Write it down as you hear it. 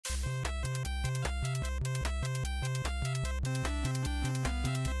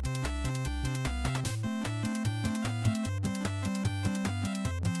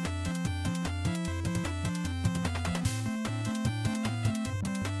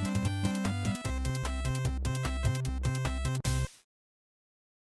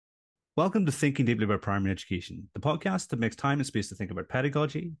Welcome to Thinking Deeply About Primary Education, the podcast that makes time and space to think about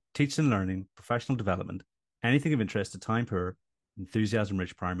pedagogy, teaching and learning, professional development, anything of interest to time poor, enthusiasm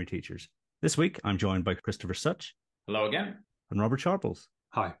rich primary teachers. This week, I'm joined by Christopher Such. Hello again. And Robert Sharples.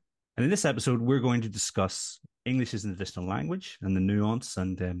 Hi. And in this episode, we're going to discuss English as an additional language and the nuance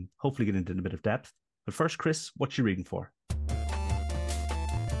and hopefully get into a bit of depth. But first, Chris, what you reading for?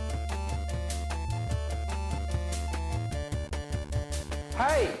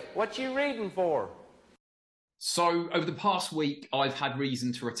 Hey, what you reading for? So over the past week, I've had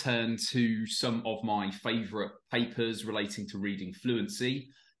reason to return to some of my favourite papers relating to reading fluency.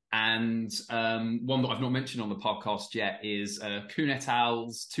 And one that I've not mentioned on the podcast yet is Kuhn et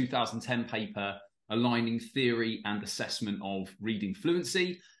al.'s 2010 paper, Aligning Theory and Assessment of Reading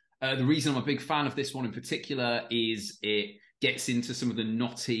Fluency. The reason I'm a big fan of this one in particular is it gets into some of the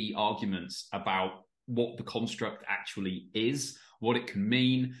knotty arguments about what the construct actually is, what it can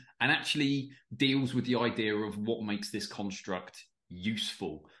mean, and actually deals with the idea of what makes this construct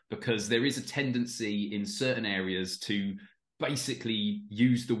useful. Because there is a tendency in certain areas to basically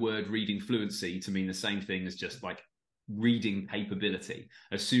use the word reading fluency to mean the same thing as just like reading capability.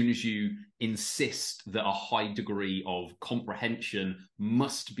 As soon as you insist that a high degree of comprehension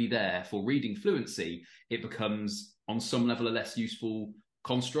must be there for reading fluency, it becomes on some level a less useful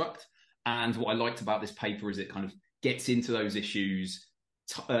construct. And what I liked about this paper is it kind of gets into those issues,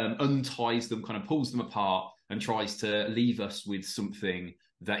 unties them, kind of pulls them apart, and tries to leave us with something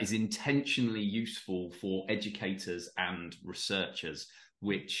that is intentionally useful for educators and researchers,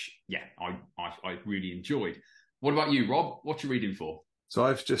 which, yeah, I really enjoyed. What about you, Rob? What are you reading for? So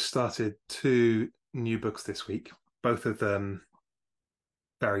I've just started 2 new books this week, both of them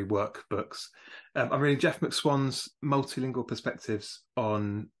very work books. I'm reading Jeff McSwan's Multilingual Perspectives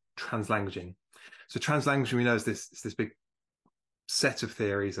on Translanguaging. So translanguaging, we know, is this big set of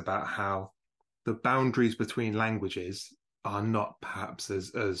theories about how the boundaries between languages are not perhaps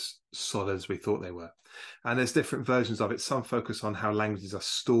as solid as we thought they were. And there's different versions of it. Some focus on how languages are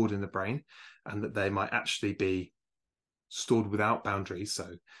stored in the brain and that they might actually be stored without boundaries.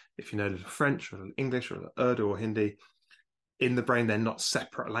 So if you know French or English or Urdu or Hindi, in the brain, they're not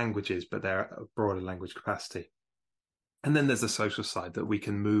separate languages, but they're a broader language capacity. And then there's the social side, that we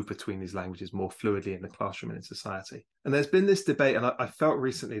can move between these languages more fluidly in the classroom and in society. And there's been this debate, and I felt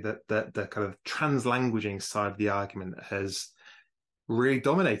recently that the kind of translanguaging side of the argument has really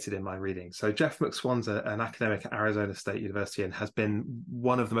dominated in my reading. So Jeff McSwan's an academic at Arizona State University and has been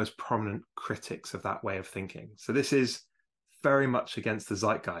one of the most prominent critics of that way of thinking. So this is very much against the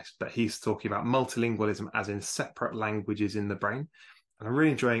zeitgeist, but he's talking about multilingualism as in separate languages in the brain. And I'm really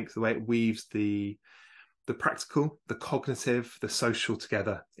enjoying the way it weaves the practical, the cognitive, the social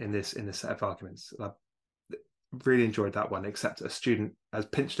together in this set of arguments. I really enjoyed that one, except a student has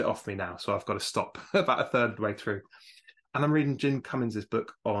pinched it off me now, so I've got to stop about a third of the way through. And I'm reading Jim Cummins'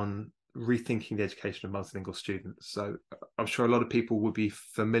 book on rethinking the education of multilingual students. So I'm sure a lot of people would be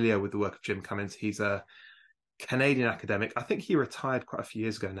familiar with the work of Jim Cummins. He's a Canadian academic. I think he retired quite a few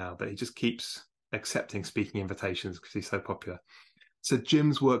years ago now, but he just keeps accepting speaking invitations because he's so popular. So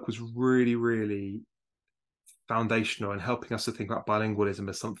Jim's work was really, really foundational in helping us to think about bilingualism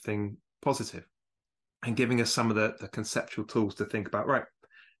as something positive and giving us some of the conceptual tools to think about, right,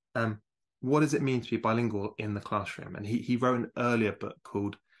 what does it mean to be bilingual in the classroom? And he wrote an earlier book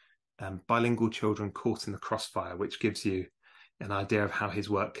called Bilingual Children Caught in the Crossfire, which gives you an idea of how his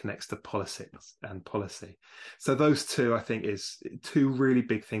work connects to politics and policy. So those two, I think, is 2 really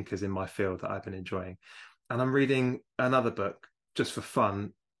big thinkers in my field that I've been enjoying. And I'm reading another book just for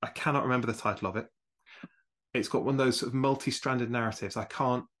fun. I cannot remember the title of it. It's got one of those sort of multi-stranded narratives. I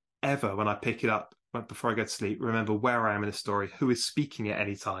can't ever, when I pick it up before I go to sleep, remember where I am in a story, who is speaking at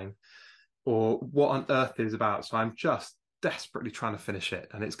any time, or what on earth it is about. So I'm just desperately trying to finish it,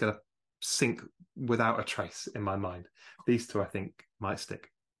 and it's going to sink without a trace in my mind. These 2, I think, might stick.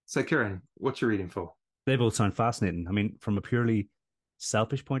 So, Kieran, what are you reading for? They both sound fascinating. I mean, from a purely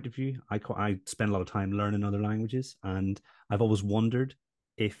selfish point of view, I spend a lot of time learning other languages, and I've always wondered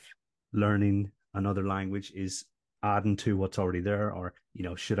if learning another language is adding to what's already there, or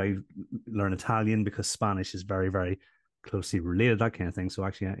should I learn Italian because Spanish is very, very closely related, that kind of thing. So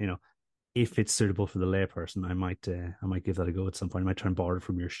actually, if it's suitable for the layperson, I might give that a go at some point. I might try and borrow it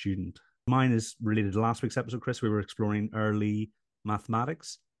from your student. Mine is related to last week's episode, Chris. We were exploring early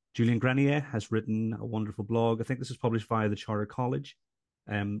mathematics. Julian Grenier has written a wonderful blog. I think this was published via the Charter College.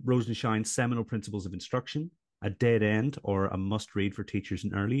 Rosenshine's Seminal Principles of Instruction, a dead end or a must read for teachers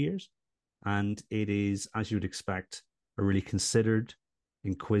in early years. And it is, as you would expect, a really considered,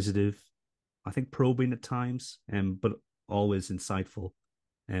 inquisitive, I think probing at times, but always insightful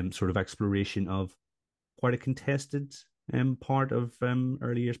sort of exploration of quite a contested part of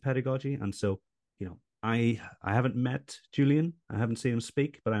early years pedagogy. And so, I haven't met Julian, I haven't seen him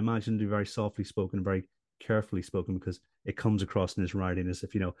speak, but I imagine to be very softly spoken, very carefully spoken, because it comes across in his writing as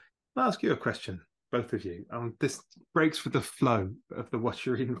if, I'll ask you a question, both of you. This breaks with the flow of the what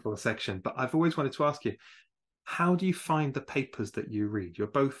you're reading for section, but I've always wanted to ask you, how do you find the papers that you read? You're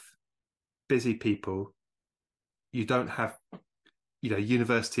both busy people. You don't have,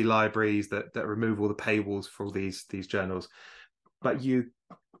 university libraries that remove all the paywalls for all these journals, but you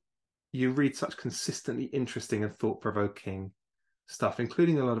read such consistently interesting and thought-provoking stuff,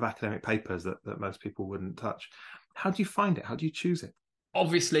 including a lot of academic papers that most people wouldn't touch. How do you find it? How do you choose it?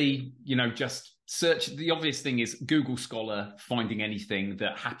 Obviously, just search. The obvious thing is Google Scholar, finding anything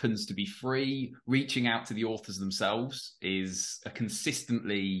that happens to be free. Reaching out to the authors themselves is a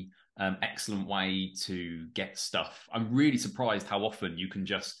consistently excellent way to get stuff. I'm really surprised how often you can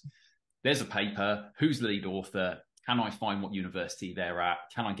there's a paper, who's the lead author? Can I find what university they're at?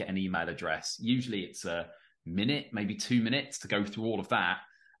 Can I get an email address? Usually it's a minute, maybe 2 minutes to go through all of that.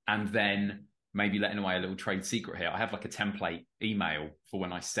 And then maybe letting away a little trade secret here. I have like a template email for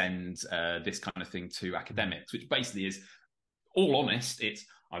when I send this kind of thing to academics, which basically is, all honest,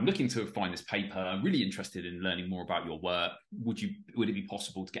 I'm looking to find this paper. I'm really interested in learning more about your work. Would it be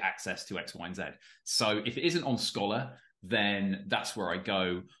possible to get access to X, Y, and Z? So if it isn't on Scholar, then that's where I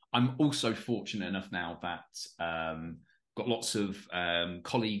go. I'm also fortunate enough now that got lots of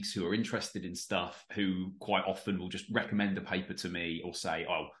colleagues who are interested in stuff who quite often will just recommend a paper to me or say,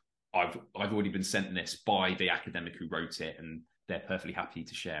 oh, I've already been sent this by the academic who wrote it, and they're perfectly happy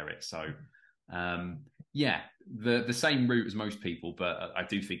to share it. So the same route as most people, but I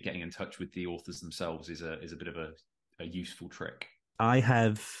do think getting in touch with the authors themselves is a bit of a useful trick. I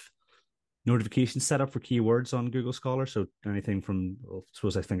have notifications set up for keywords on Google Scholar. So anything from,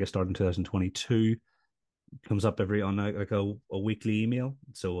 I think I started in 2022, comes up on a weekly email.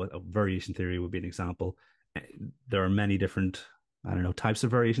 So a variation theory would be an example. There are many different, types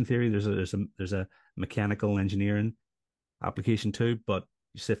of variation theory. There's a mechanical engineering application too, but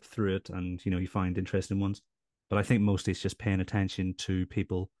you sift through it and you find interesting ones. But I think mostly it's just paying attention to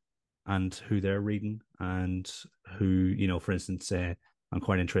people and who they're reading, and who, for instance, I'm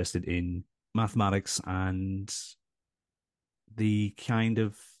quite interested in mathematics and the kind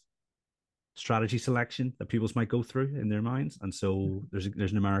of strategy selection that pupils might go through in their minds. And so there's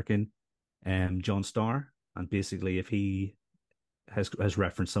an American, John Starr, and basically if he has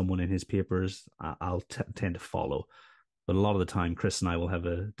referenced someone in his papers, I'll tend to follow. But a lot of the time, Chris and I will have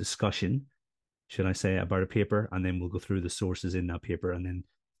a discussion, should I say, about a paper, and then we'll go through the sources in that paper, and then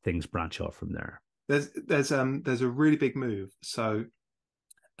things branch off from there. There's a really big move. So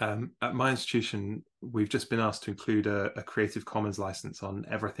at my institution, we've just been asked to include a Creative Commons license on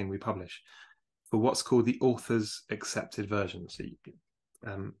everything we publish for what's called the author's accepted version. So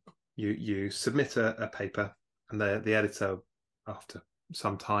you submit a paper, and the editor, after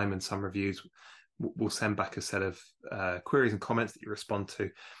some time and some reviews, will send back a set of queries and comments that you respond to,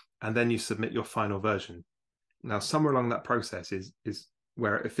 and then you submit your final version. Now, somewhere along that process is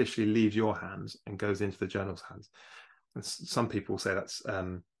where it officially leaves your hands and goes into the journal's hands. And some people say that's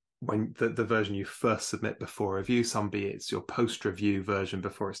when the version you first submit before review. Some be it's your post-review version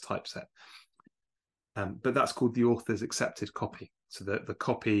before it's typeset. But that's called the author's accepted copy. So the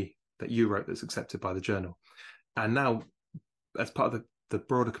copy that you wrote that's accepted by the journal. And now, as part of the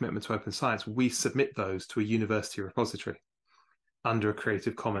broader commitment to open science, we submit those to a university repository under a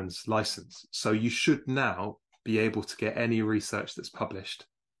Creative Commons license. So you should now be able to get any research that's published,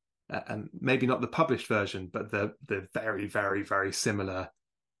 and maybe not the published version, but the very, very, very similar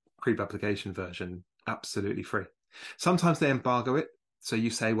pre-publication version, absolutely free. Sometimes they embargo it. So you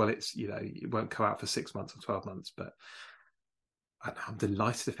say, well, it's, it won't go out for 6 months or 12 months, but I'm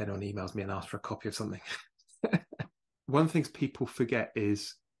delighted if anyone emails me and asks for a copy of something. One of the things people forget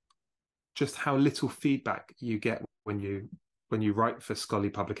is just how little feedback you get when you write for scholarly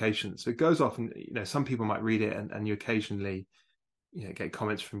publications. So it goes off, and some people might read it, and you occasionally get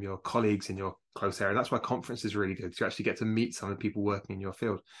comments from your colleagues in your close area. That's why conference is really good, to actually get to meet some of the people working in your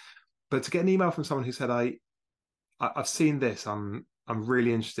field. But to get an email from someone who said, I've seen this, I'm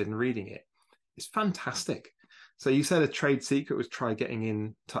really interested in reading it, it's fantastic. So you said a trade secret was try getting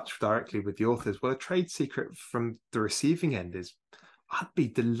in touch directly with the authors. Well, a trade secret from the receiving end is, I'd be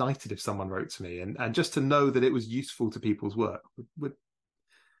delighted if someone wrote to me, and just to know that it was useful to people's work would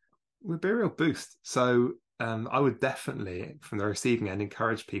be a real boost. So I would definitely, from the receiving end,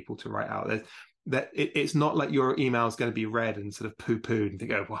 encourage people to write out. It's not like your email is going to be read and sort of poo-pooed and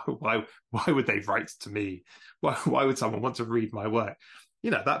think, oh, why would they write to me? Why would someone want to read my work?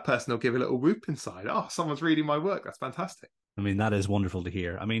 that person will give a little whoop inside. Oh, someone's reading my work. That's fantastic. I mean, that is wonderful to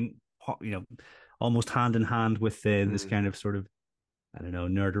hear. I mean, almost hand in hand with this kind of sort of, I don't know,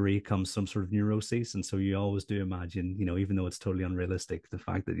 nerdery comes some sort of neuroses. And so you always do imagine, even though it's totally unrealistic, the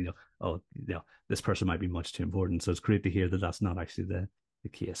fact that, this person might be much too important. So it's great to hear that that's not actually the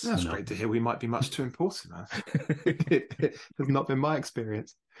case. That's great to hear. We might be much too important, man. It has not been my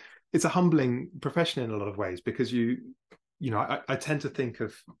experience. It's a humbling profession in a lot of ways because I tend to think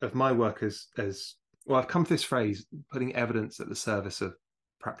of my work as well, I've come to this phrase, putting evidence at the service of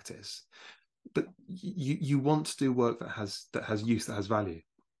practice. But you want to do work that has use, that has value.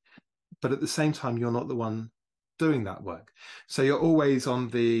 But at the same time, you're not the one doing that work. So you're always on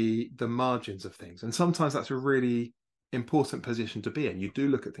the margins of things. And sometimes that's a really important position to be in. You do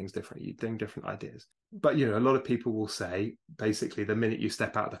look at things differently. You're doing different ideas. But, a lot of people will say, basically, the minute you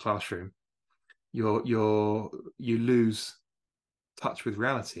step out of the classroom, you lose touch with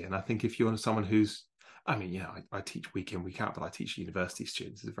reality. And I think if you're someone who's, I teach week in, week out, but I teach university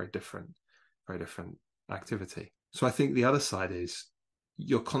students. It's a very different activity. So I think the other side is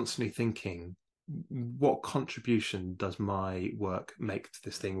you're constantly thinking, what contribution does my work make to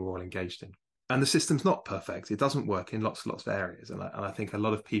this thing we're all engaged in? And the system's not perfect. It doesn't work in lots and lots of areas. And I think a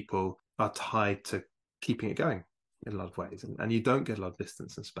lot of people are tied to keeping it going in a lot of ways. And you don't get a lot of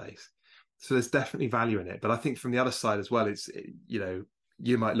distance and space. So there's definitely value in it. But I think from the other side as well, it's,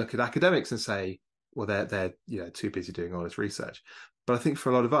 you might look at academics and say, well, they're too busy doing all this research. But I think for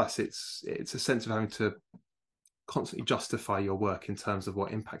a lot of us, it's a sense of having to constantly justify your work in terms of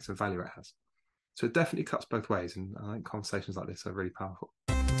what impact and value it has. So it definitely cuts both ways. And I think conversations like this are really powerful.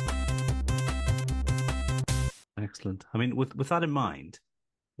 Excellent. I mean, with that in mind,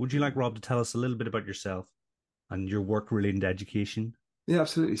 would you like Rob to tell us a little bit about yourself and your work relating to education? Yeah,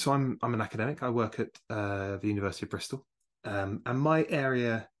 absolutely. So I'm an academic. I work at the University of Bristol. And my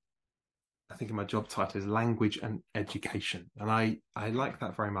area, I think in my job title, is language and education. And I like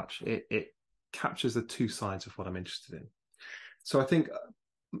that very much. It captures the two sides of what I'm interested in. So I think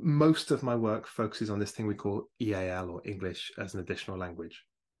most of my work focuses on this thing we call EAL, or English as an additional language.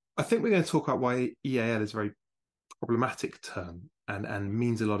 I think we're going to talk about why EAL is a very problematic term and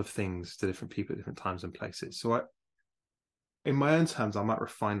means a lot of things to different people at different times and places. So in my own terms, I might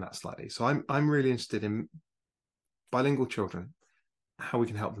refine that slightly. So I'm really interested in bilingual children, how we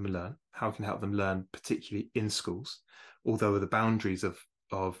can help them learn, how we can help them learn, particularly in schools, although the boundaries of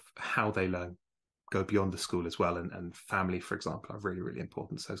how they learn go beyond the school as well. And family, for example, are really, really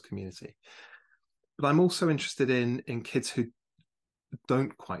important, so is community. But I'm also interested in kids who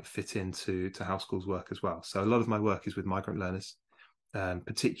don't quite fit into how schools work as well. So a lot of my work is with migrant learners,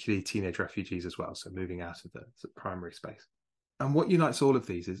 particularly teenage refugees as well, so moving out of the primary space. And what unites all of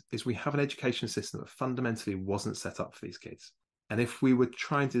these is we have an education system that fundamentally wasn't set up for these kids. And if we would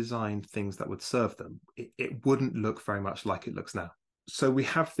try and design things that would serve them, it wouldn't look very much like it looks now. So we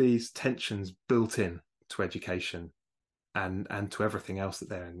have these tensions built in to education and to everything else that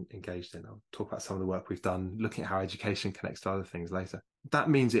they're engaged in. I'll talk about some of the work we've done, looking at how education connects to other things later. That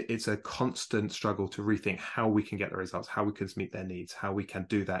means it's a constant struggle to rethink how we can get the results, how we can meet their needs, how we can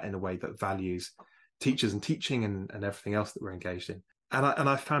do that in a way that values teachers and teaching and everything else that we're engaged in. And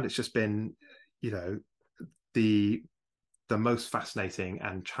I found it's just been, the most fascinating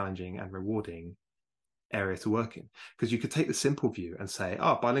and challenging and rewarding area to work in, because you could take the simple view and say,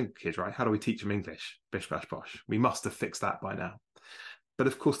 bilingual kids, right? How do we teach them English? Bish, bash, bosh. We must have fixed that by now. But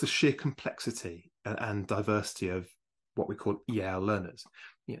of course, the sheer complexity and diversity of what we call EAL learners.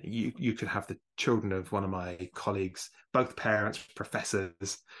 You could have the children of one of my colleagues, both parents,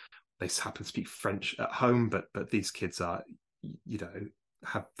 professors. They happen to speak French at home, but these kids are,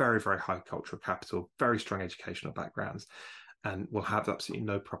 have very, very high cultural capital, very strong educational backgrounds, and will have absolutely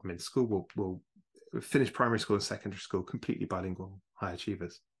no problem in school. Will finish primary school and secondary school completely bilingual, high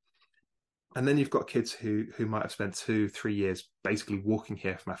achievers. And then you've got kids who might have spent 2-3 years basically walking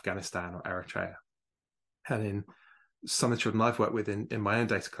here from Afghanistan or Eritrea. And in some of the children I've worked with in my own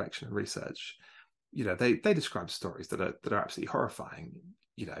data collection and research, they describe stories that are absolutely horrifying.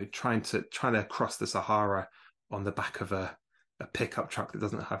 Trying to cross the Sahara on the back of a pickup truck that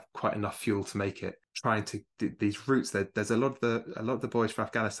doesn't have quite enough fuel to make it. Trying to do these routes. There's a lot of the boys from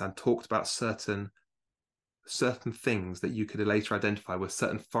Afghanistan talked about certain things that you could later identify with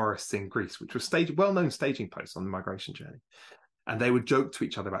certain forests in Greece, which were well-known staging posts on the migration journey. And they would joke to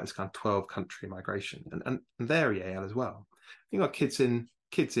each other about this kind of 12-country migration, and they're EAL as well. You've got kids in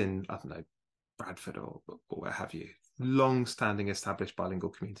I don't know, Bradford or where have you, long-standing established bilingual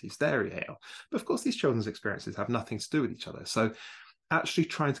communities, they're EAL. But of course, these children's experiences have nothing to do with each other. So actually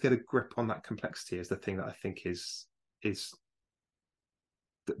trying to get a grip on that complexity is the thing that I think is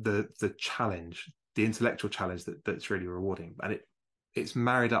the challenge, the intellectual challenge that's really rewarding, and it's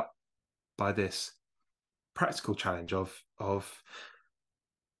married up by this practical challenge of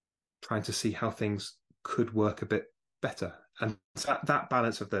trying to see how things could work a bit better. And that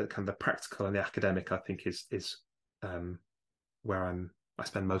balance of the kind of the practical and the academic, I think, is where I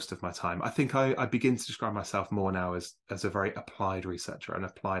spend most of my time. I think I begin to describe myself more now as a very applied researcher, an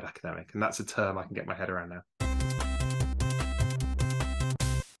applied academic, and that's a term I can get my head around now.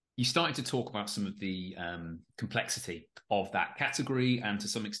 You started to talk about some of the complexity of that category, and to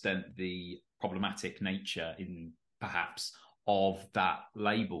some extent the problematic nature in perhaps of that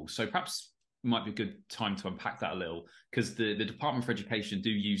label. So perhaps it might be a good time to unpack that a little, because the Department for Education do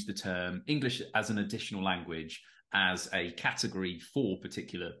use the term English as an additional language as a category for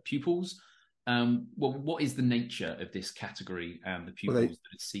particular pupils. Well, what is the nature of this category and the pupils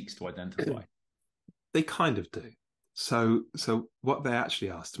that it seeks to identify? They kind of do. So what they actually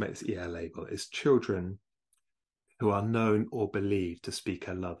ask to make this EAL label is children who are known or believed to speak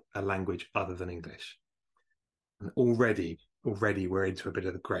a language other than English. And already we're into a bit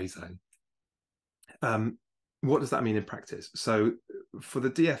of the grey zone. What does that mean in practice? So for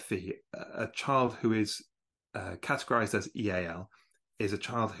the DFE, a child who is categorized as EAL is a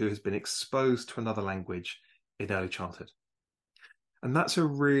child who has been exposed to another language in early childhood. And that's a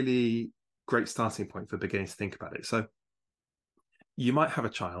really great starting point for beginning to think about it. So you might have a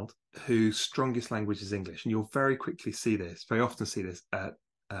child whose strongest language is English, and you'll very often see this at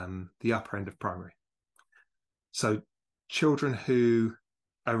the upper end of primary. So children who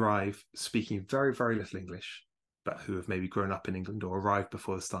arrive speaking very, very little English, but who have maybe grown up in England or arrived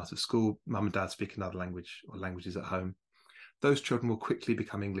before the start of school, mum and dad speak another language or languages at home, those children will quickly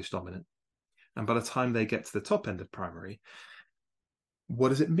become English dominant. And by the time they get to the top end of primary, what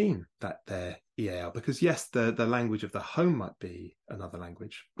does it mean that they're EAL? Because yes, the language of the home might be another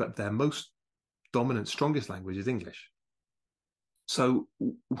language, but their most dominant, strongest language is English. So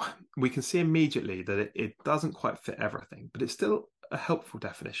we can see immediately that it doesn't quite fit everything, but it's still a helpful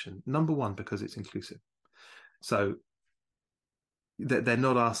definition. Number one, because it's inclusive. So they're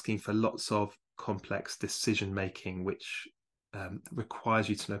not asking for lots of complex decision making, which requires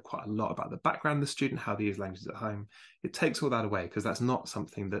you to know quite a lot about the background of the student, how they use languages at home. It takes all that away, because that's not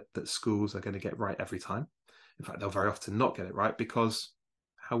something that schools are going to get right every time. In fact, they'll very often not get it right, because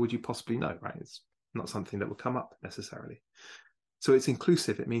how would you possibly know, right? It's not something that will come up necessarily. So it's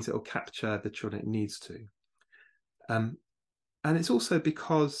inclusive. It means it will capture the children it needs to. And it's also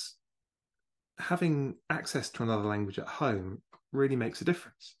because having access to another language at home really makes a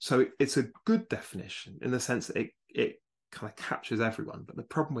difference. So it's a good definition in the sense that it kind of captures everyone. But the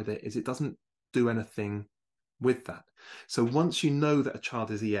problem with it is it doesn't do anything with that. So once you know that a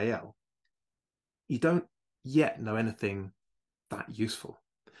child is EAL, you don't yet know anything that useful.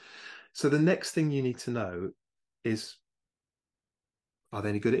 So the next thing you need to know is, are they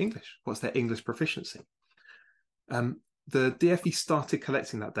any good at English? What's their English proficiency? The DFE started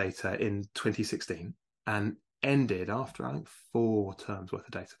collecting that data in 2016 and ended after, I think, 4 terms worth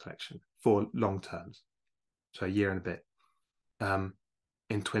of data collection, 4 long terms, so a year and a bit,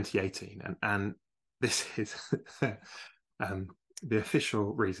 in 2018. And this is the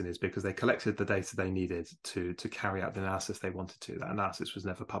official reason is because they collected the data they needed to carry out the analysis they wanted to. That analysis was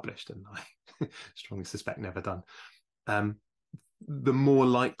never published, and I strongly suspect never done. The more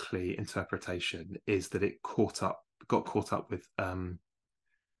likely interpretation is that it got caught up with a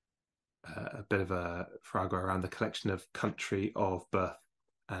bit of a farrago around the collection of country of birth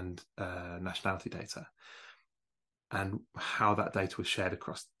and nationality data, and how that data was shared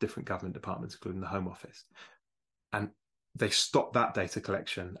across different government departments, including the Home Office. And they stopped that data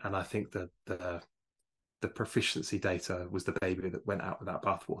collection, and I think the proficiency data was the baby that went out with that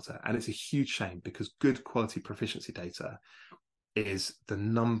bathwater. And it's a huge shame, because good quality proficiency data is the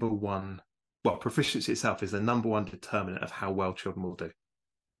number one, well, proficiency itself is the number one determinant of how well children will do.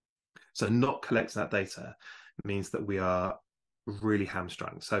 So not collecting that data means that we are really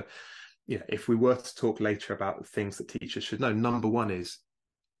hamstrung. So, if we were to talk later about things that teachers should know, number one is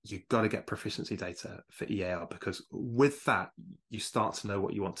you've got to get proficiency data for EAL, because with that, you start to know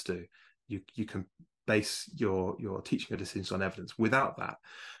what you want to do. You can base your teaching decisions on evidence. Without that,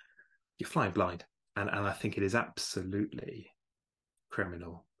 you're flying blind. And I think it is absolutely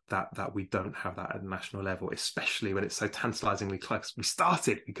criminal that we don't have that at a national level, especially when it's so tantalizingly close. We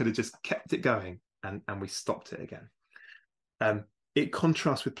could have just kept it going, and we stopped it again. It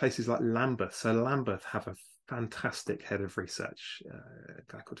contrasts with places like Lambeth. So Lambeth have a fantastic head of research,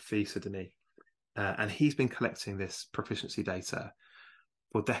 a guy called Fils Denis, and he's been collecting this proficiency data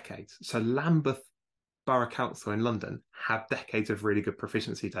for decades. So Lambeth Borough Council in London have decades of really good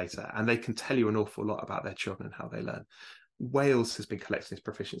proficiency data, and they can tell you an awful lot about their children and how they learn. Wales has been collecting this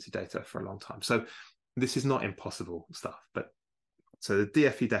proficiency data for a long time. So this is not impossible stuff. But so the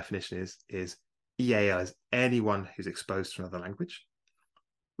DFE definition is EAL is anyone who's exposed to another language,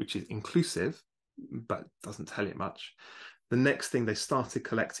 which is inclusive, but doesn't tell you much. The next thing they started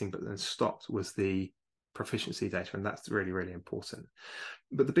collecting but then stopped was the proficiency data, and that's really, really important.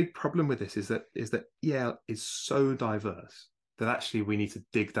 But the big problem with this is that EAL is so diverse that actually we need to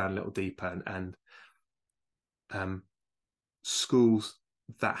dig down a little deeper, and schools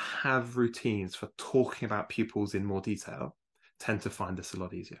that have routines for talking about pupils in more detail tend to find this a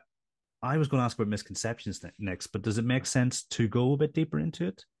lot easier. I was going to ask about misconceptions next, but does it make sense to go a bit deeper into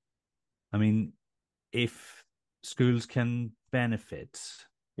it? I mean, if schools can benefit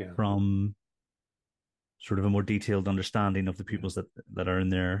from sort of a more detailed understanding of the pupils that are in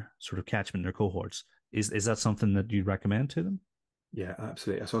their sort of catchment, their cohorts, is that something that you'd recommend to them? Yeah,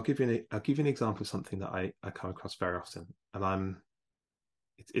 absolutely. So I'll give you an example of something that I come across very often, and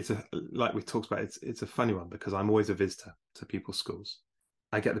it's a, like we talked about, it's a funny one because I'm always a visitor to people's schools.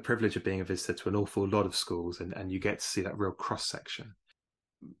 I get the privilege of being a visitor to an awful lot of schools, and you get to see that real cross section.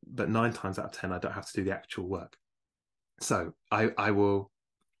 But 9 times out of 10, I don't have to do the actual work. So I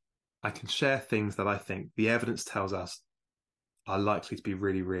can share things that I think the evidence tells us are likely to be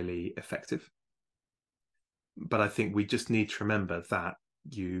really, really effective. But I think we just need to remember that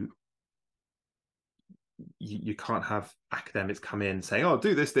you can't have academics come in saying, "Oh,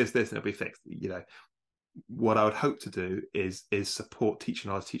 do this, and it'll be fixed." What I would hope to do is support teacher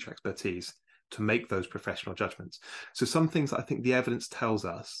knowledge, teacher expertise to make those professional judgments. So some things that I think the evidence tells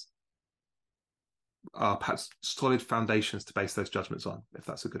us are perhaps solid foundations to base those judgments on, if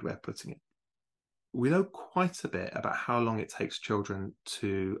that's a good way of putting it. We know quite a bit about how long it takes children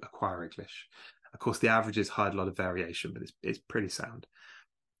to acquire English. Of course, the averages hide a lot of variation, but it's pretty sound.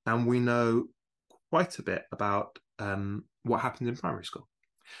 And we know quite a bit about what happens in primary school.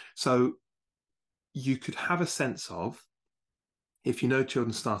 So you could have a sense of, if you know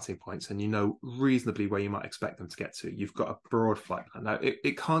children's starting points and you know reasonably where you might expect them to get to, you've got a broad flight plan. Now,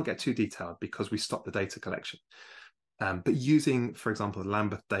 it can't get too detailed because we stopped the data collection. But using, for example, the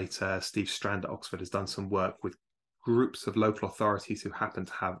Lambeth data, Steve Strand at Oxford has done some work with groups of local authorities who happen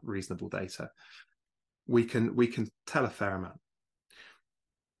to have reasonable data. We can tell a fair amount.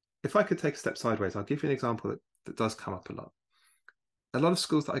 If I could take a step sideways, I'll give you an example that does come up a lot. A lot of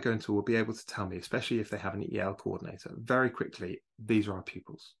schools that I go into will be able to tell me, especially if they have an EAL coordinator, very quickly, these are our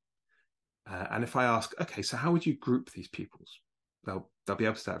pupils. And if I ask, okay, so how would you group these pupils? They'll be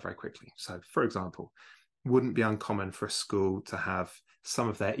able to do that very quickly. So, for example, wouldn't be uncommon for a school to have some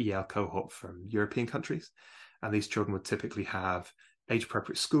of their EAL cohort from European countries. And these children would typically have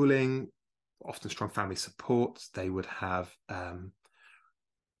age-appropriate schooling, often strong family support. They would have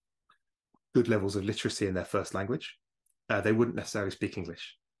good levels of literacy in their first language. They wouldn't necessarily speak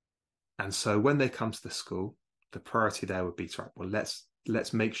English. And so when they come to the school, the priority there would be to, right, well,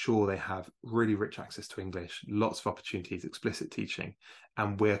 let's make sure they have really rich access to English, lots of opportunities, explicit teaching,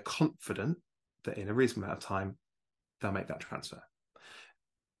 and we're confident that in a reasonable amount of time, they'll make that transfer.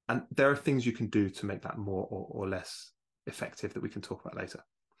 And there are things you can do to make that more or less effective that we can talk about later.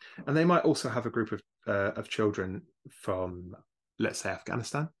 And they might also have a group of children from, let's say,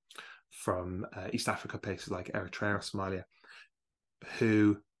 Afghanistan, from East Africa, places like Eritrea or Somalia,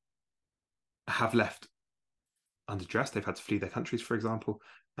 who have left under duress. They've had to flee their countries, for example.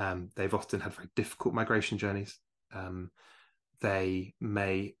 They've often had very difficult migration journeys. They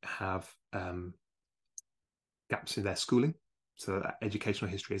may have gaps in their schooling, so that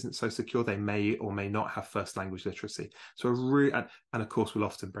educational history isn't so secure. They may or may not have first language literacy. So and of course, will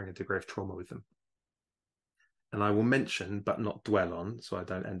often bring a degree of trauma with them. And I will mention, but not dwell on, so I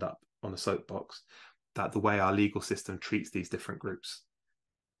don't end up on a soapbox, that the way our legal system treats these different groups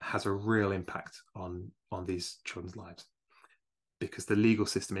has a real impact on these children's lives, because the legal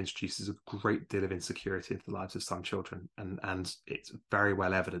system introduces a great deal of insecurity into the lives of some children, and it's very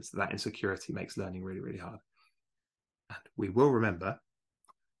well evidenced that insecurity makes learning really, really hard. And we will remember,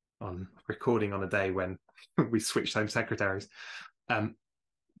 on recording on a day when we switched home secretaries,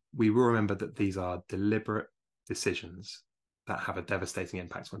 we will remember that these are deliberate decisions that have a devastating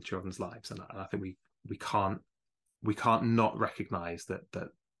impact on children's lives, and I think we can't not recognise that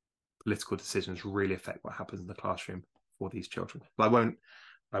political decisions really affect what happens in the classroom for these children. But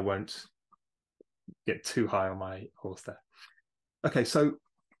I won't get too high on my horse there. Okay, so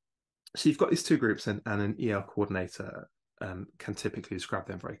you've got these two groups, and an EL coordinator can typically describe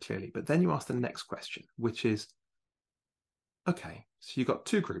them very clearly. But then you ask the next question, which is, okay, so you've got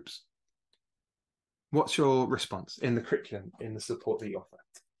two groups. What's your response in the curriculum, in the support that you offer?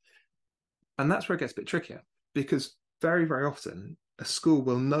 And that's where it gets a bit trickier, because very, very often a school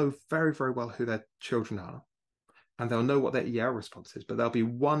will know very, very well who their children are, and they'll know what their EAL response is, but there'll be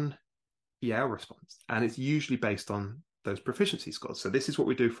one EAL response, and it's usually based on those proficiency scores. So this is what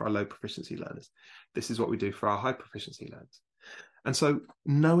we do for our low proficiency learners. This is what we do for our high proficiency learners. And so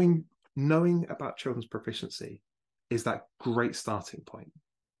knowing about children's proficiency is that great starting point.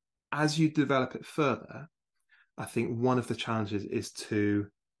 As you develop it further, I think one of the challenges is to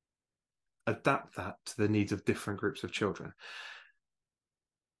adapt that to the needs of different groups of children.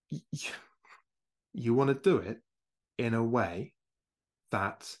 You want to do it in a way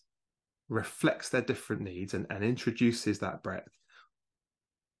that reflects their different needs and introduces that breadth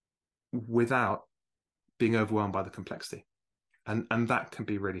without being overwhelmed by the complexity. And that can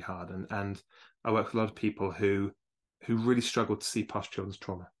be really hard. And I work with a lot of people who really struggle to see past children's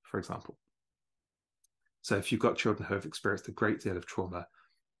trauma, for example. So if you've got children who have experienced a great deal of trauma,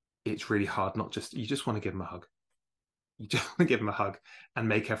 it's really hard. You just want to give them a hug. You just want to give them a hug and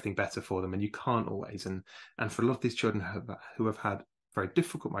make everything better for them. And you can't always. And for a lot of these children who have had very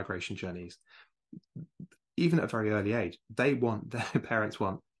difficult migration journeys, even at a very early age, their parents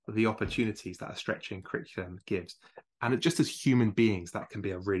want the opportunities that a stretching curriculum gives. And just as human beings, that can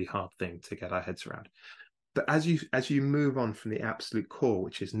be a really hard thing to get our heads around. But as you move on from the absolute core,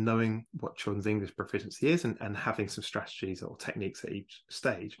 which is knowing what children's English proficiency is and having some strategies or techniques at each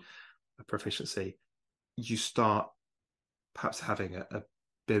stage of proficiency, you start perhaps having a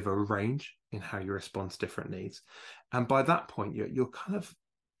bit of a range in how you respond to different needs. And by that point, you're kind of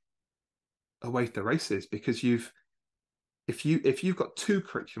away to the races, because if you've got two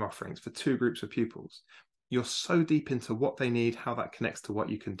curriculum offerings for two groups of pupils, you're so deep into what they need, how that connects to what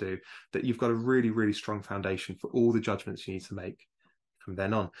you can do, that you've got a really, really strong foundation for all the judgments you need to make from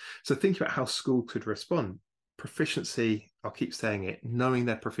then on. So think about how school could respond. Proficiency, I'll keep saying it, knowing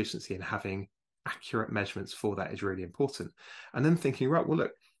their proficiency and having accurate measurements for that is really important. And then thinking, right, well,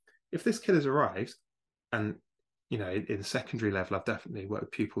 look, if this kid has arrived, and, in the secondary level, I've definitely worked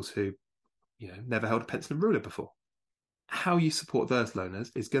with pupils who, never held a pencil and ruler before. How you support those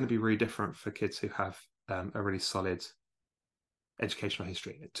learners is going to be really different for kids who have a really solid educational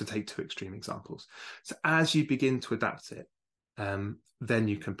history, to take two extreme examples. So as you begin to adapt it, then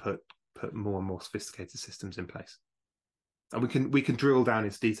you can put more and more sophisticated systems in place. And we can drill down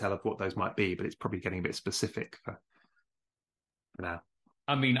into detail of what those might be, but it's probably getting a bit specific for now.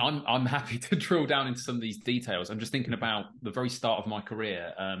 I mean, I'm happy to drill down into some of these details. I'm just thinking about the very start of my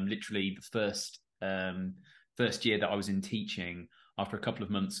career, literally the first year that I was in teaching. After a couple of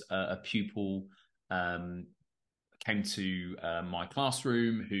months, a pupil came to my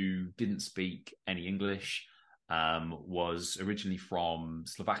classroom who didn't speak any English, was originally from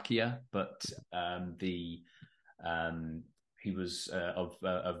Slovakia, but he was of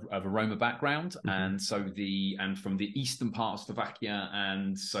a Roma background, and from the eastern part of Slovakia,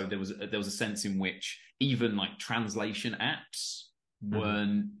 and so there was a sense in which even like translation apps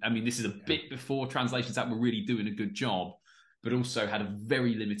weren't. I mean, this is a bit before translations app were really doing a good job, but also had a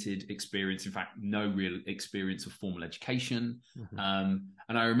very limited experience. In fact, no real experience of formal education. And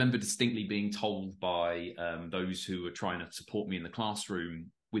I remember distinctly being told by those who were trying to support me in the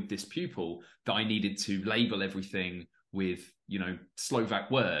classroom with this pupil that I needed to label everything with, Slovak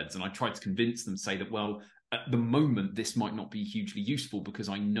words. And I tried to convince them, say that, well, at the moment, this might not be hugely useful because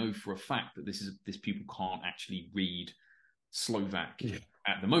I know for a fact that this pupil can't actually read Slovak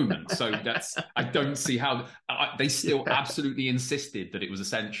at the moment. So I don't see how they still absolutely insisted that it was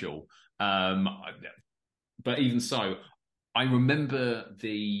essential. But even so, I remember at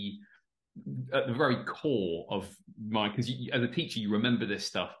the very core of because as a teacher, you remember this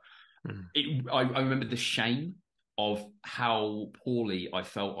stuff. I remember the shame of how poorly I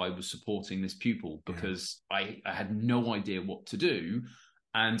felt I was supporting this pupil, because I had no idea what to do.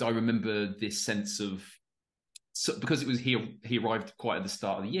 And I remember this sense of, because it was he arrived quite at the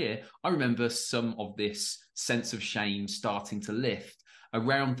start of the year, I remember some of this sense of shame starting to lift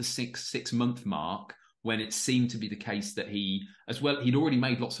around the six month mark, when it seemed to be the case that he'd already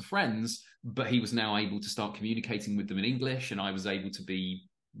made lots of friends, but he was now able to start communicating with them in English, and I was able to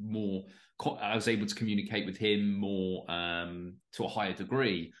communicate with him more to a higher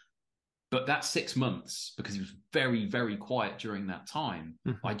degree. But that 6 months, because he was very, very quiet during that time,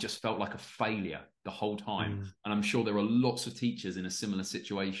 I just felt like a failure the whole time. And I'm sure there are lots of teachers in a similar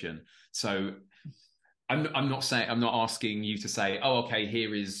situation. So I'm not asking you to say, oh, okay,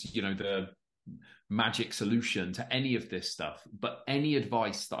 here is, the magic solution to any of this stuff. But any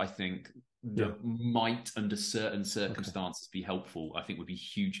advice that I think that might, under certain circumstances, be helpful, I think would be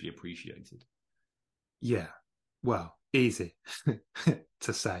hugely appreciated. Yeah, well, easy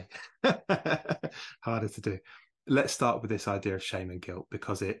to say, harder to do. Let's start with this idea of shame and guilt,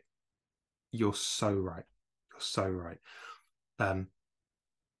 because you're so right. You're so right.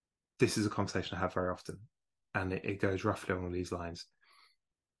 This is a conversation I have very often, and it goes roughly along these lines.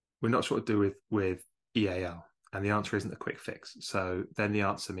 We're not sure what to do with EAL, and the answer isn't a quick fix. So then the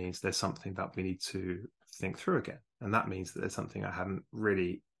answer means there's something that we need to think through again, and that means that there's something I haven't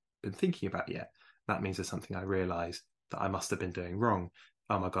really been thinking about yet. That means there's something I realise that I must have been doing wrong.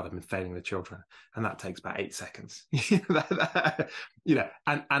 Oh my God, I've been failing the children, and that takes about 8 seconds. And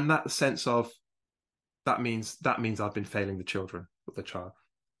that sense of that means I've been failing the children or the child.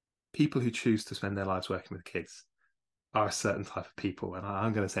 People who choose to spend their lives working with kids are a certain type of people, and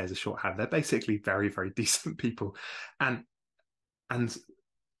I'm going to say as a shorthand, they're basically very, very decent people, and they're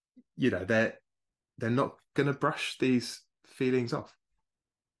not going to brush these feelings off.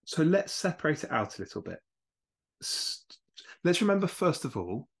 So let's separate it out a little bit. Let's remember first of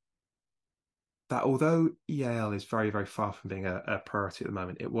all that although EAL is very, very far from being a priority at the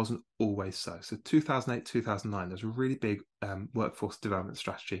moment, it wasn't always so. So 2008, 2009, there was a really big workforce development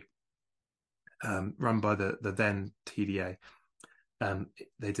strategy run by the then TDA.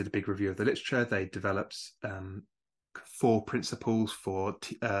 They did a big review of the literature. They developed 4 principles for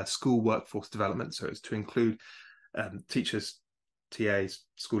school workforce development. So it's to include teachers, TAs,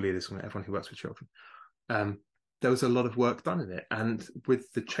 school leaders, and everyone who works with children. There was a lot of work done in it. And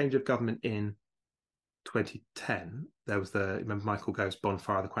with the change of government in 2010, there was remember Michael Gove's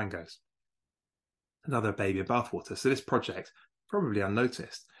Bonfire of the Quangos, another baby in bathwater. So this project, probably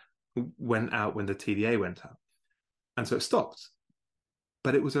unnoticed, went out when the TDA went out. And so it stopped.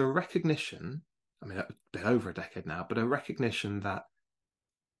 But it was a recognition, I mean, it's been over a decade now, but a recognition that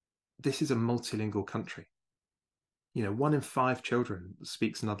this is a multilingual country. 1 in 5 children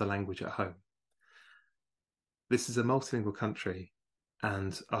speaks another language at home. This is a multilingual country,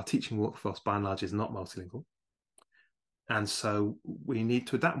 and our teaching workforce, by and large, is not multilingual. And so we need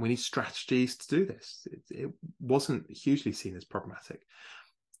to adapt. We need strategies to do this. It wasn't hugely seen as problematic.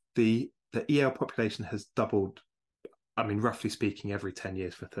 The EAL population has doubled, I mean, roughly speaking, every 10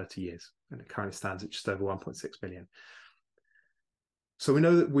 years for 30 years, and it currently stands at just over 1.6 million. So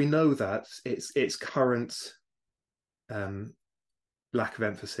we know that its current lack of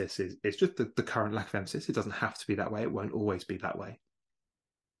emphasis is just the current lack of emphasis. It doesn't have to be that way. It won't always be that way.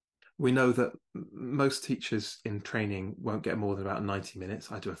 We know that most teachers in training won't get more than about 90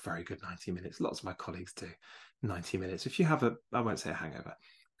 minutes. I do a very good 90 minutes. Lots of my colleagues do 90 minutes. If you have I won't say a hangover,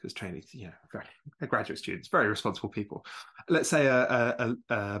 because training, graduate students, very responsible people. Let's say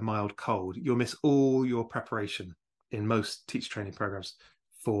a mild cold, you'll miss all your preparation in most teacher training programs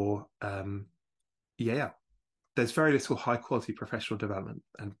for EAL. There's very little high quality professional development,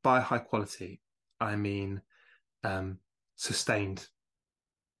 and by high quality, I mean sustained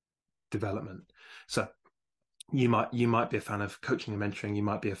development. So you might be a fan of coaching and mentoring, you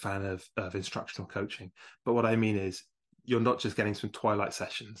might be a fan of instructional coaching, but what I mean is you're not just getting some twilight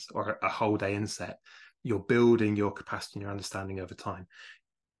sessions or a whole day inset. You're building your capacity and your understanding over time.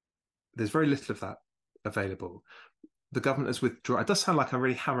 There's very little of that available. The government has withdrawn. It does sound like I'm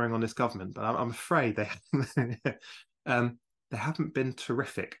really hammering on this government, but I'm afraid they haven't been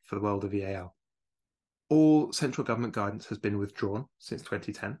terrific for the world of EAL. All central government guidance has been withdrawn since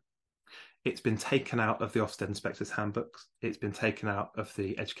 2010. It's been taken out of the Ofsted Inspector's handbooks. It's been taken out of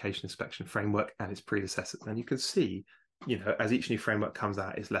the Education Inspection Framework and its predecessors. And you can see, as each new framework comes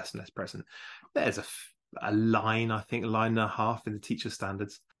out, it's less and less present. There's a line, I think, a line and a half in the teacher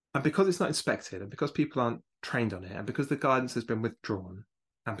standards. And because it's not inspected, and because people aren't trained on it, and because the guidance has been withdrawn,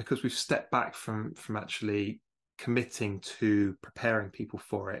 and because we've stepped back from actually committing to preparing people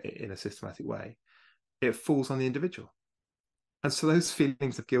for it in a systematic way, it falls on the individual. And so those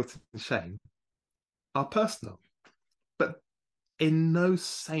feelings of guilt and shame are personal. But in no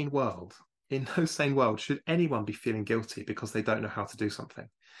sane world should anyone be feeling guilty because they don't know how to do something.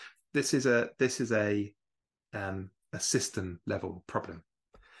 This is a system level problem.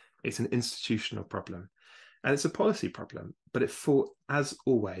 It's an institutional problem, and it's a policy problem. But as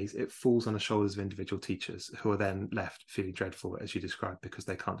always, it falls on the shoulders of individual teachers who are then left feeling dreadful, as you described, because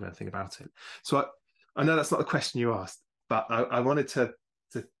they can't do anything about it. So I know that's not the question you asked, but I wanted to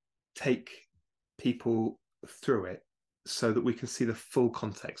take people through it so that we can see the full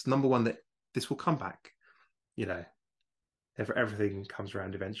context. Number one, that this will come back, everything comes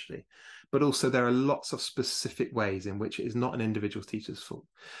around eventually. But also there are lots of specific ways in which it is not an individual teacher's fault.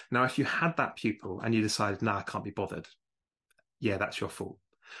 Now, if you had that pupil and you decided, I can't be bothered, yeah, that's your fault.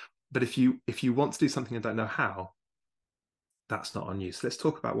 But if you want to do something and don't know how, that's not on you. So let's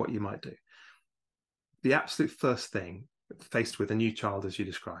talk about what you might do. the absolute first thing faced with a new child, as you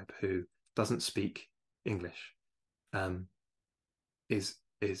describe, who doesn't speak English, is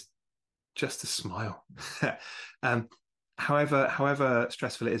just a smile. However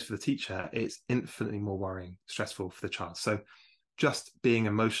stressful it is for the teacher, it's infinitely more worrying, stressful for the child. So just being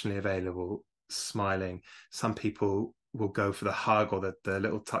emotionally available, smiling. Some people will go for the hug or the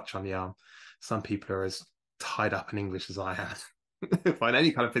little touch on the arm. Some people are as tied up in English as I am. Find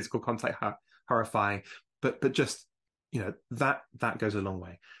any kind of physical contact horrifying. But just, that goes a long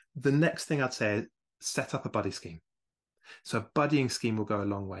way. The next thing I'd say is set up a buddy scheme. So a buddying scheme will go a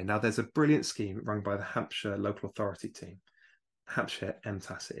long way. Now, there's a brilliant scheme run by the Hampshire Local Authority team. Hampshire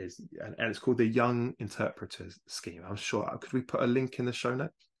MTAS it is, and it's called the Young Interpreters Scheme. I'm sure, could we put a link in the show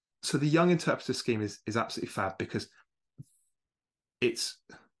notes? So the Young Interpreters Scheme is absolutely fab because it's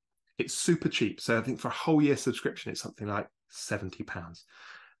super cheap. So I think for a whole year subscription, it's something like £70.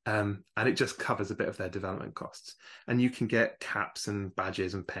 And it just covers a bit of their development costs. And you can get caps and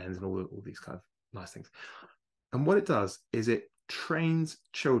badges and pens and all these kind of nice things. And what it does is it trains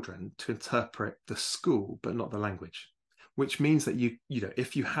children to interpret the school, but not the language, which means that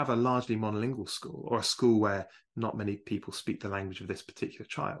if you have a largely monolingual school or a school where not many people speak the language of this particular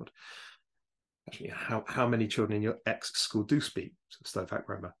child, actually, how many children in your ex school do speak Slovak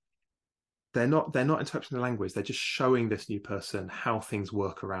Roma? They're not interpreting the language. They're just showing this new person how things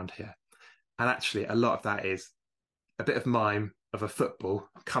work around here. And actually, a lot of that is a bit of mime of a football.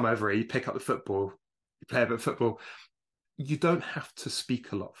 Come over here, you pick up the football, you play a bit of football. You don't have to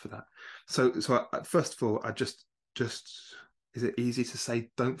speak a lot for that. So first of all, I just is it easy to say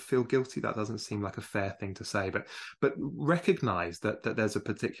don't feel guilty? That doesn't seem like a fair thing to say, but recognize that there's a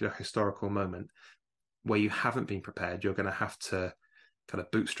particular historical moment where you haven't been prepared. You're going to have to kind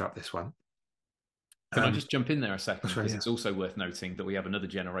of bootstrap this one. Can I just jump in there a second? Because It's also worth noting that we have another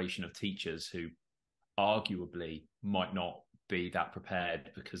generation of teachers who arguably might not be that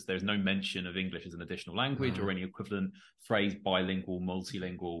prepared because there's no mention of English as an additional language or any equivalent phrase, bilingual,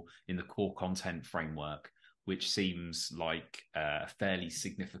 multilingual, in the core content framework, which seems like a fairly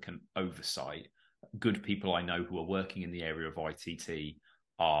significant oversight. Good people I know who are working in the area of ITT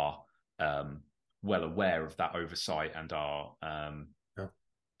are well aware of that oversight and are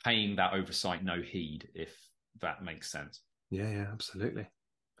paying that oversight no heed, if that makes sense. Yeah, absolutely.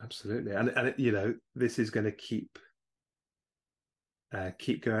 And this is going to keep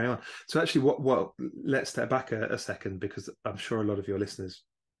going on. So actually, what let's step back a second, because I'm sure a lot of your listeners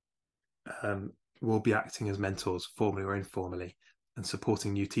will be acting as mentors, formally or informally, and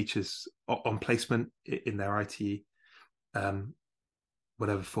supporting new teachers on placement in their IT,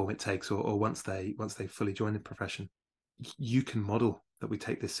 whatever form it takes, or once they fully join the profession. You can model that we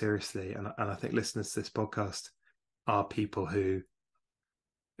take this seriously, and I think listeners to this podcast are people who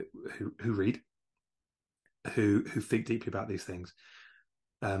read, who think deeply about these things,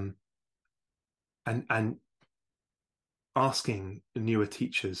 and asking newer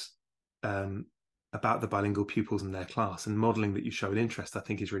teachers about the bilingual pupils in their class and modeling that you show an interest, I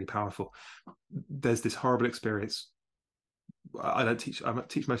think is really powerful. There's this horrible experience. I teach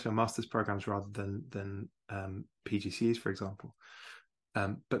mostly on master's programs rather than PGCEs, for example.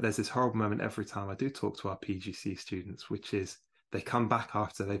 But there's this horrible moment every time I do talk to our PGC students, which is they come back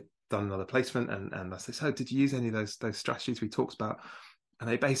after they've done another placement and I say, so did you use any of those strategies we talked about? And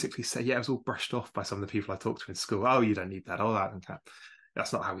they basically say, yeah, it was all brushed off by some of the people I talked to in school. Oh, you don't need that. Oh,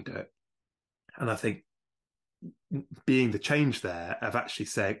 that's not how we do it. And I think being the change there of actually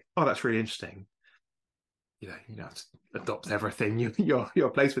saying, oh, that's really interesting. You have to adopt everything your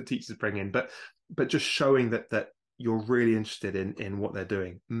placement teachers bring in, but just showing that you're really interested in what they're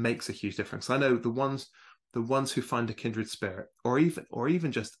doing makes a huge difference. I know the ones who find a kindred spirit, or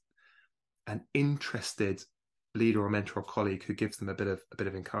even just an interested leader or mentor or colleague who gives them a bit of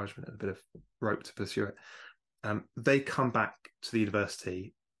encouragement and a bit of rope to pursue it, they come back to the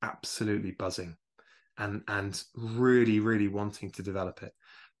university absolutely buzzing and really, really wanting to develop it.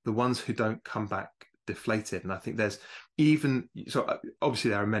 The ones who don't come back deflated, and I think there's obviously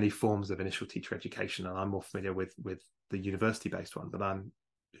there are many forms of initial teacher education, and I'm more familiar with the university-based one, but I'm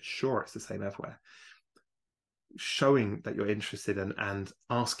sure it's the same everywhere. Showing that you're interested and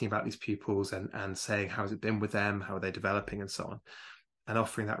asking about these pupils and saying how has it been with them, how are they developing, and so on, and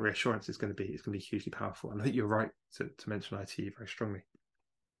offering that reassurance is going to be hugely powerful. And I think you're right to mention IT very strongly.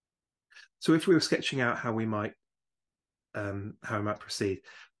 So if we were sketching out how we might proceed,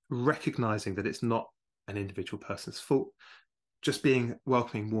 recognizing that it's not an individual person's fault, just being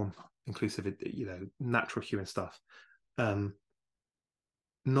welcoming, warm, inclusive, natural human stuff, not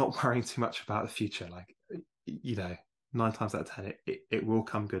worrying too much about the future. 9 times out of 10 it will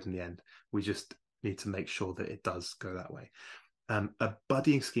come good in the end. We just need to make sure that it does go that way. A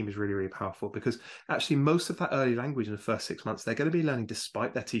buddying scheme is really, really powerful, because actually most of that early language in the first 6 months, they're going to be learning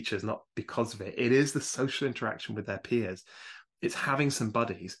despite their teachers, not because of it. It is the social interaction with their peers. It's having some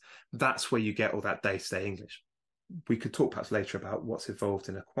buddies. That's where you get all that day-to-day English. We could talk perhaps later about what's involved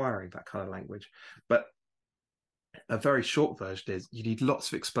in acquiring that kind of language. But a very short version is you need lots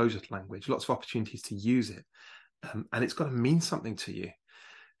of exposure to language, lots of opportunities to use it. And it's got to mean something to you.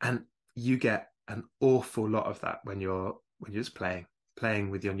 And you get an awful lot of that when you're just playing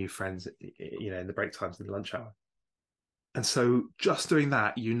with your new friends, in the break times and the lunch hour. And so just doing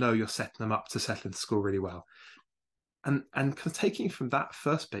that, you're setting them up to settle into school really well. And kind of taking from that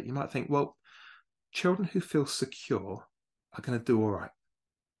first bit, you might think, well, children who feel secure are going to do all right.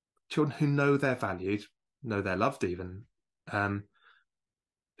 Children who know they're valued, know they're loved even,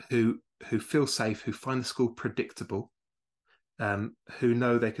 who feel safe, who find the school predictable, who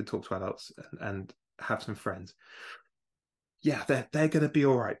know they can talk to adults and have some friends. Yeah, they're going to be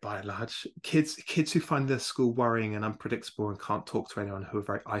all right by and large. Kids who find their school worrying and unpredictable and can't talk to anyone, who are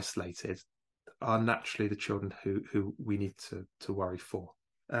very isolated, are naturally the children who we need to worry for.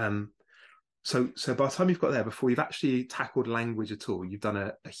 So by the time you've got there, before you've actually tackled language at all, you've done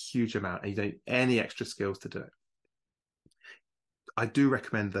a huge amount, and you don't need any extra skills to do it. I do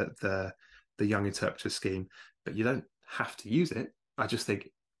recommend that the young interpreter scheme, but you don't have to use it. I just think,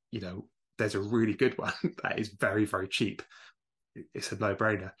 there's a really good one that is very, very cheap. It's a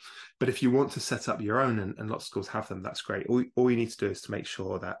no-brainer. But if you want to set up your own, and lots of schools have them, that's great. All you need to do is to make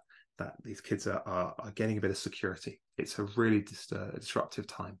sure that these kids are getting a bit of security. It's a really disruptive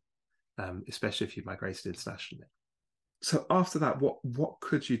time, especially if you've migrated internationally. So after that, what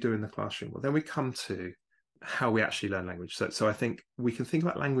could you do in the classroom? Well, then we come to how we actually learn language. So I think we can think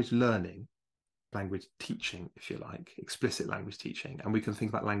about language learning, language teaching, if you like, explicit language teaching, and we can think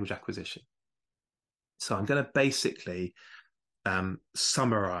about language acquisition. So I'm going to basically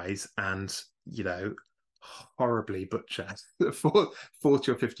summarize and, horribly butcher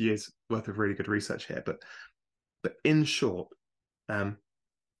 40 or 50 years worth of really good research here. But in short,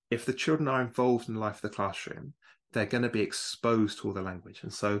 if the children are involved in the life of the classroom, they're going to be exposed to all the language.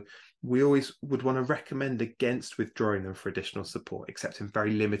 And so we always would want to recommend against withdrawing them for additional support, except in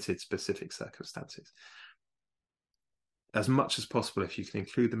very limited specific circumstances. As much as possible, if you can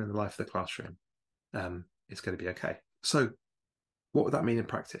include them in the life of the classroom, it's going to be okay. So what would that mean in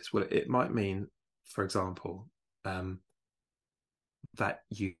practice? Well, it might mean, for example, that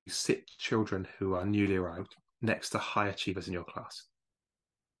you sit children who are newly arrived next to high achievers in your class.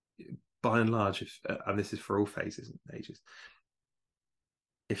 By and large, and this is for all phases and ages,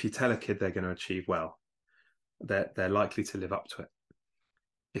 if you tell a kid they're going to achieve well, they're likely to live up to it.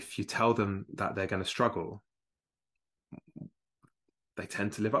 If you tell them that they're going to struggle, they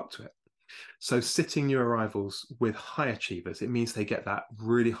tend to live up to it. So sitting new arrivals with high achievers, it means they get that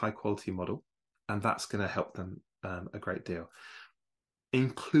really high quality model, and that's going to help them a great deal.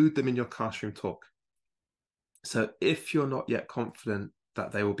 Include them in your classroom talk. So if you're not yet confident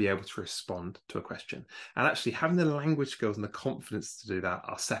that they will be able to respond to a question, and actually having the language skills and the confidence to do that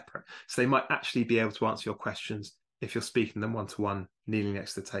are separate. So they might actually be able to answer your questions if you're speaking them one-to-one, kneeling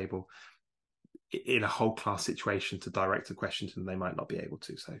next to the table. In a whole class situation, to direct a question to them, they might not be able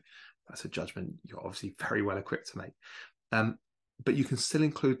to. So that's a judgment you're obviously very well equipped to make. But you can still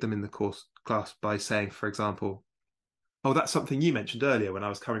include them in the class by saying, for example, oh, that's something you mentioned earlier when I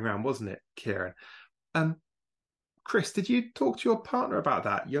was coming around, wasn't it, Kieran? Chris, did you talk to your partner about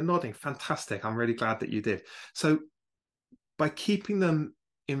that? You're nodding. Fantastic. I'm really glad that you did. So by keeping them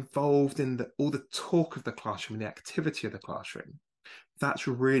involved in all the talk of the classroom and the activity of the classroom, that's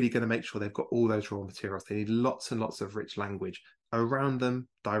really going to make sure they've got all those raw materials. They need lots and lots of rich language around them,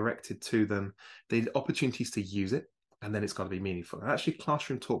 directed to them. They need opportunities to use it, and then it's got to be meaningful. And actually,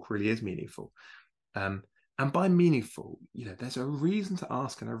 classroom talk really is meaningful. And by meaningful, there's a reason to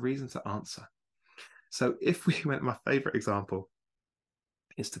ask and a reason to answer. So if we went, my favorite example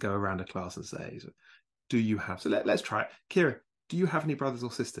is to go around a class and say, do you have, so let's try it. Kieran, do you have any brothers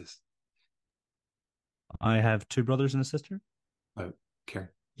or sisters? I have 2 brothers and a sister. Oh, Kieran.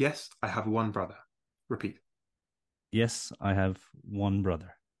 Yes, I have 1 brother. Repeat. Yes, I have 1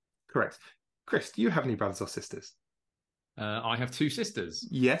 brother. Correct. Chris, do you have any brothers or sisters? I have 2 sisters.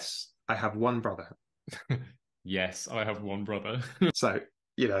 Yes, I have 1 brother. Yes, I have 1 brother. So,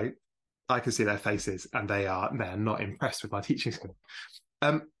 I can see their faces, and they're not impressed with my teaching skill.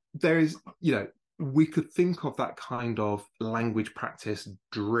 There is, we could think of that kind of language practice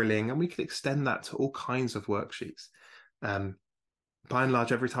drilling, and we could extend that to all kinds of worksheets. By and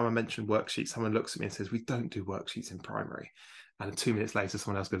large, every time I mention worksheets, someone looks at me and says, we don't do worksheets in primary. And 2 minutes later,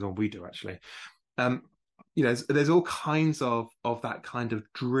 someone else goes, oh, we do actually. There's all kinds of that kind of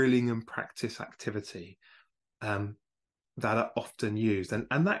drilling and practice activity that are often used,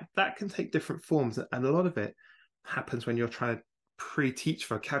 and that can take different forms, and a lot of it happens when you're trying to pre-teach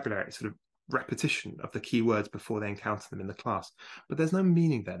vocabulary, sort of repetition of the key words before they encounter them in the class. But there's no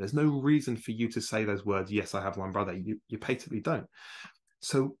meaning there. There's no reason for you to say those words, yes, I have one brother. You patently don't.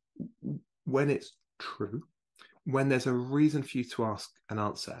 So when it's true, when there's a reason for you to ask an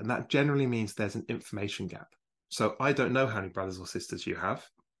answer, and that generally means there's an information gap. So I don't know how many brothers or sisters you have.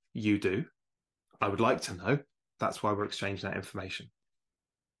 You do. I would like to know. That's why we're exchanging that information.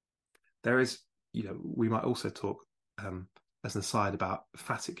 There is, we might also talk as an aside about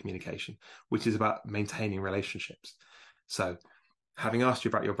phatic communication, which is about maintaining relationships. So having asked you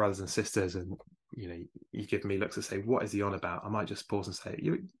about your brothers and sisters, and you give me looks to say, what is he on about? I might just pause and say,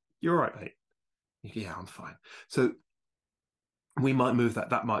 you're all right, mate. Yeah, I'm fine. So we might move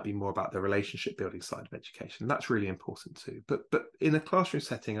that might be more about the relationship building side of education. That's really important too. But in a classroom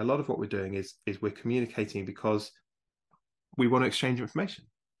setting, a lot of what we're doing is we're communicating because we want to exchange information.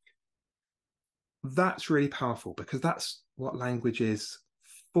 That's really powerful because that's what language is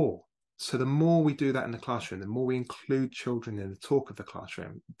for. So the more we do that in the classroom, the more we include children in the talk of the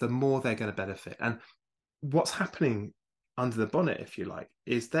classroom, the more they're going to benefit. And what's happening under the bonnet, if you like,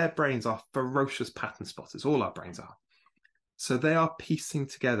 is their brains are ferocious pattern spotters. All our brains are. So they are piecing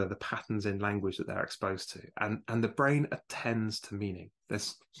together the patterns in language that they're exposed to. And the brain attends to meaning.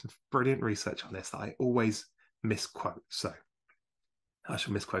 There's some brilliant research on this that I always misquote. So I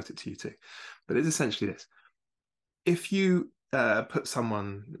shall misquote it to you too. But it's essentially this. If you put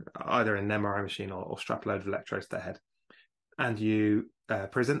someone either in an MRI machine or strap a load of electrodes to their head, and you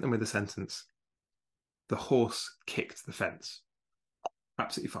present them with a sentence, the horse kicked the fence.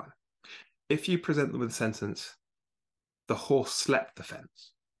 Absolutely fine. If you present them with a sentence, the horse slept the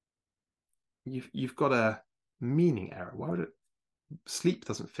fence, you've got a meaning error. Why would it? Sleep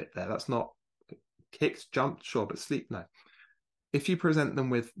doesn't fit there. That's not kicked, jumped, sure, but sleep, no. If you present them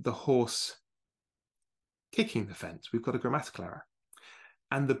with the horse kicking the fence, we've got a grammatical error.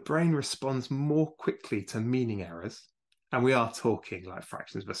 And the brain responds more quickly to meaning errors. And we are talking like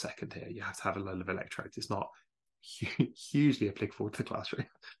fractions of a second here. You have to have a load of electrodes. It's not hugely applicable to the classroom.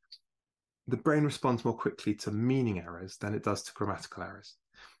 The brain responds more quickly to meaning errors than it does to grammatical errors.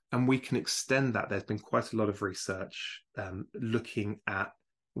 And we can extend that. There's been quite a lot of research looking at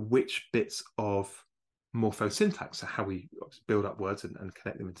which bits of morphosyntax, so how we build up words and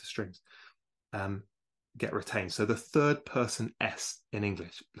connect them into strings, get retained. So the third person S in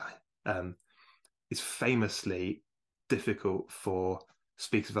English is famously difficult for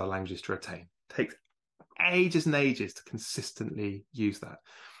speakers of other languages to retain. It takes ages and ages to consistently use that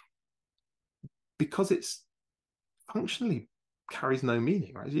because it's functionally carries no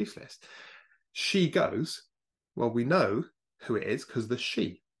meaning, right? It's useless. She goes, well, we know who it is because the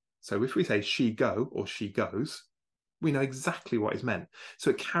she. So if we say she go or she goes, we know exactly what is meant. So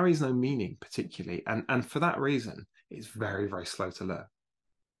it carries no meaning particularly. And for that reason, it's very, very slow to learn.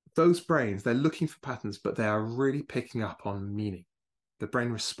 Those brains, they're looking for patterns, but they are really picking up on meaning. The brain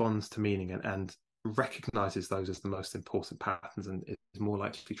responds to meaning and recognizes those as the most important patterns and is more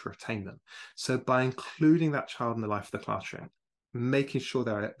likely to retain them. So by including that child in the life of the classroom, making sure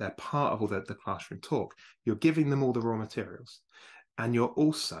they're part of all the classroom talk, you're giving them all the raw materials. And you're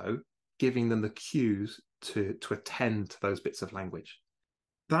also giving them the cues to attend to those bits of language.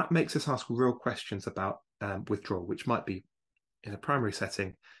 That makes us ask real questions about withdrawal, which might be in a primary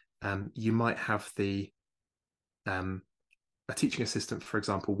setting. You might have a teaching assistant, for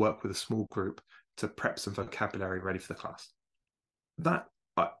example, work with a small group to prep some vocabulary ready for the class. That,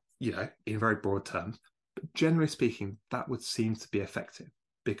 in very broad terms, but generally speaking, that would seem to be effective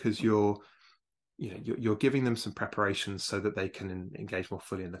because you're giving them some preparations so that they can engage more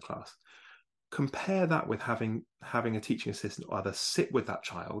fully in the class. Compare that with having a teaching assistant either sit with that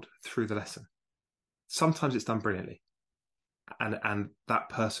child through the lesson. Sometimes it's done brilliantly, and that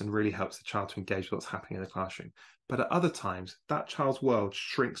person really helps the child to engage with what's happening in the classroom. But at other times, that child's world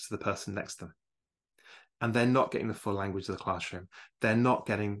shrinks to the person next to them, and they're not getting the full language of the classroom. They're not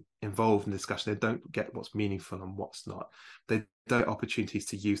getting involved in discussion. They don't get what's meaningful and what's not. They don't get opportunities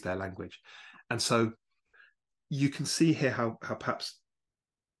to use their language. And so you can see here how perhaps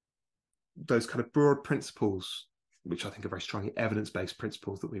those kind of broad principles, which I think are very strongly evidence-based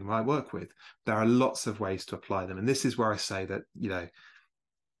principles that we might work with, there are lots of ways to apply them. And this is where I say that,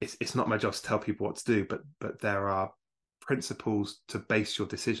 it's not my job to tell people what to do, but there are principles to base your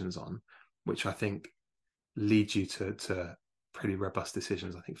decisions on, which I think lead you to pretty robust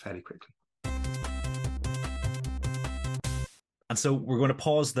decisions, I think, fairly quickly. And so we're going to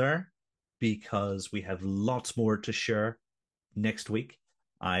pause there because we have lots more to share next week.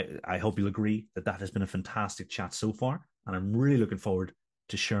 I hope you'll agree that that has been a fantastic chat so far, and I'm really looking forward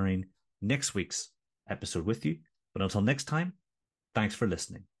to sharing next week's episode with you. But until next time, thanks for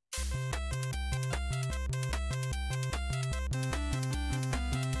listening.